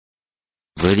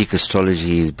Vedic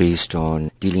astrology is based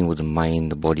on dealing with the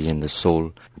mind, the body and the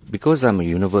soul. Because I'm a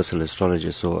universal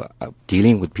astrologer, so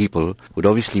dealing with people would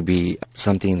obviously be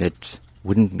something that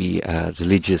wouldn't be a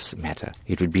religious matter.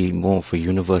 It would be more of a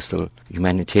universal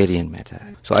humanitarian matter.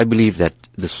 So I believe that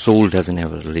the soul doesn't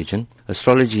have a religion.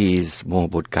 Astrology is more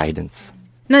about guidance.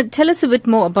 Now, tell us a bit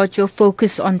more about your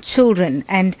focus on children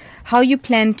and how you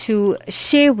plan to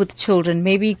share with children,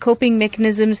 maybe coping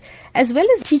mechanisms, as well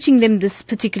as teaching them this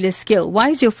particular skill. Why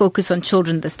is your focus on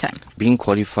children this time? Being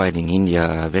qualified in India,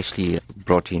 I've actually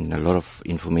brought in a lot of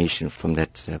information from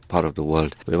that part of the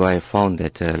world, whereby I found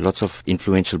that lots of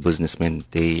influential businessmen,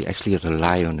 they actually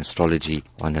rely on astrology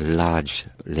on a large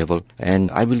level. And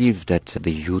I believe that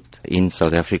the youth in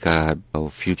South Africa are our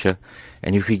future.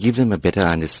 And if we give them a better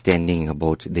understanding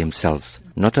about themselves,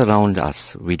 not around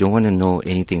us, we don't want to know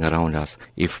anything around us.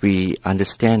 If we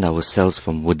understand ourselves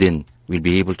from within, we'll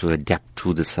be able to adapt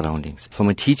to the surroundings. From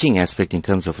a teaching aspect in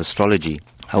terms of astrology,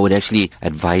 I would actually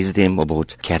advise them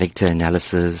about character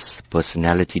analysis,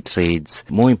 personality traits,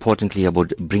 more importantly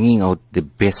about bringing out the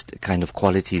best kind of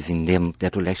qualities in them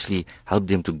that will actually help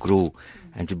them to grow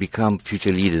and to become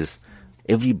future leaders.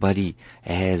 Everybody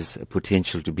has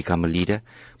potential to become a leader,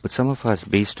 but some of us,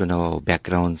 based on our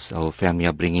backgrounds, our family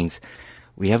upbringings,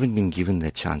 we haven't been given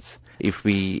that chance. If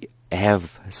we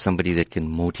have somebody that can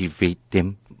motivate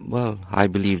them, well, I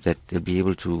believe that they'll be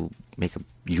able to make a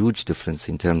huge difference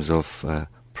in terms of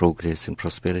progress and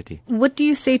prosperity. What do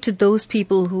you say to those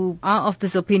people who are of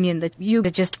this opinion that you are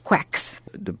just quacks?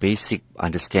 The basic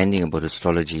understanding about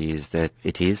astrology is that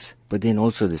it is, but then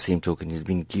also the same token is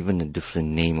being given a different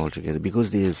name altogether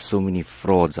because there's so many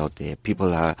frauds out there.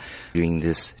 People are doing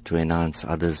this to enhance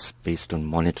others based on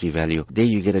monetary value. There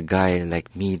you get a guy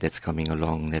like me that's coming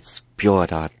along, that's pure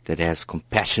at heart, that has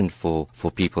compassion for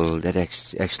people, that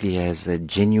actually has a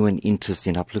genuine interest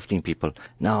in uplifting people.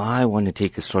 Now I want to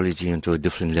take astrology into a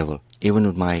different level. Even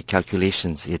with my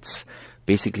calculations, it's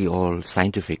basically all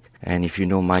scientific. And if you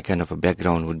know, my kind of a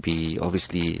background would be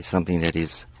obviously something that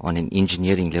is on an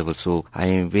engineering level. So I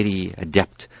am very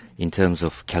adept in terms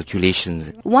of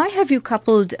calculations. Why have you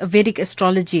coupled Vedic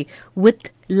astrology with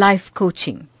life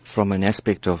coaching? From an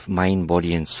aspect of mind,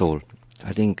 body and soul,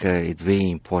 I think it's very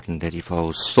important that if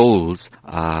our souls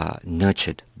are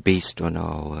nurtured based on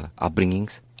our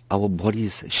upbringings, our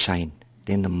bodies shine.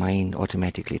 Then the mind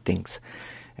automatically thinks.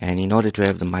 And in order to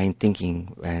have the mind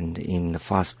thinking and in the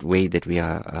fast way that we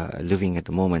are living at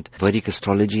the moment, Vedic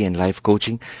astrology and life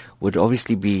coaching would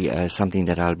obviously be something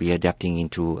that I'll be adapting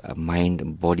into a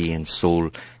mind, body and soul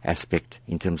aspect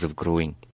in terms of growing.